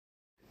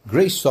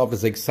GraceSoft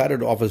is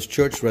excited to offer its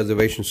church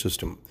reservation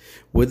system.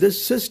 With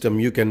this system,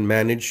 you can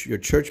manage your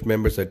church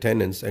members'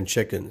 attendance and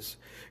check-ins.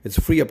 It's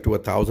free up to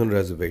 1,000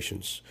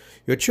 reservations.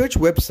 Your church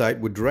website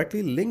would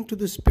directly link to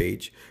this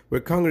page where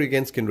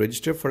congregants can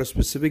register for a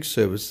specific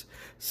service,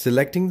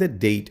 selecting the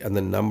date and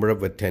the number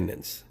of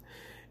attendance.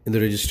 In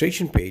the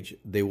registration page,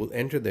 they will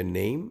enter their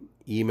name,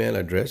 email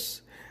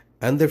address,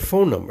 and their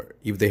phone number.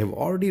 If they have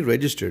already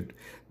registered,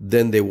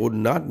 then they would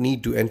not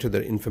need to enter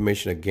their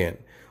information again.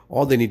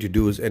 All they need to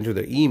do is enter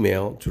their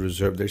email to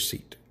reserve their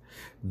seat.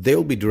 They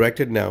will be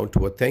directed now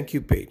to a thank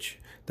you page,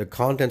 the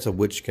contents of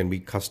which can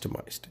be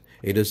customized.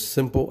 It is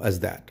simple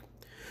as that.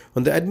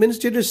 On the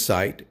administrator's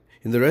site,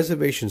 in the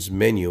reservations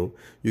menu,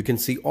 you can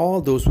see all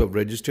those who have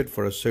registered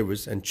for a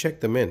service and check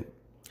them in.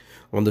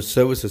 On the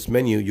services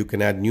menu, you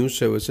can add new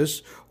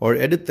services or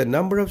edit the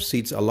number of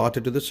seats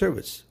allotted to the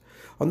service.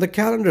 On the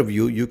calendar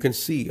view, you can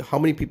see how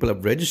many people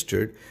have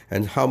registered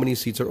and how many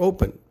seats are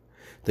open.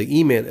 The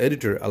email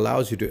editor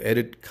allows you to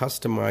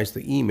customize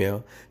the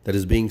email that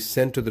is being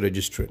sent to the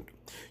registrant.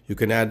 You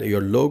can add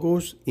your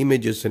logos,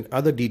 images, and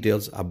other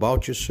details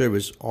about your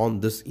service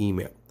on this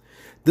email.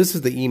 This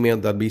is the email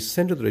that will be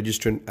sent to the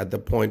registrant at the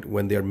point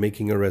when they are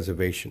making a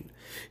reservation.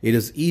 It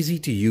is easy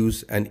to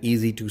use and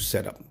easy to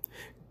set up.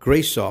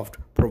 GraceSoft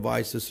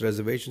provides this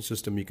reservation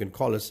system. You can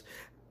call us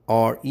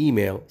or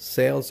email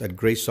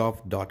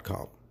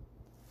sales@gracesoft.com.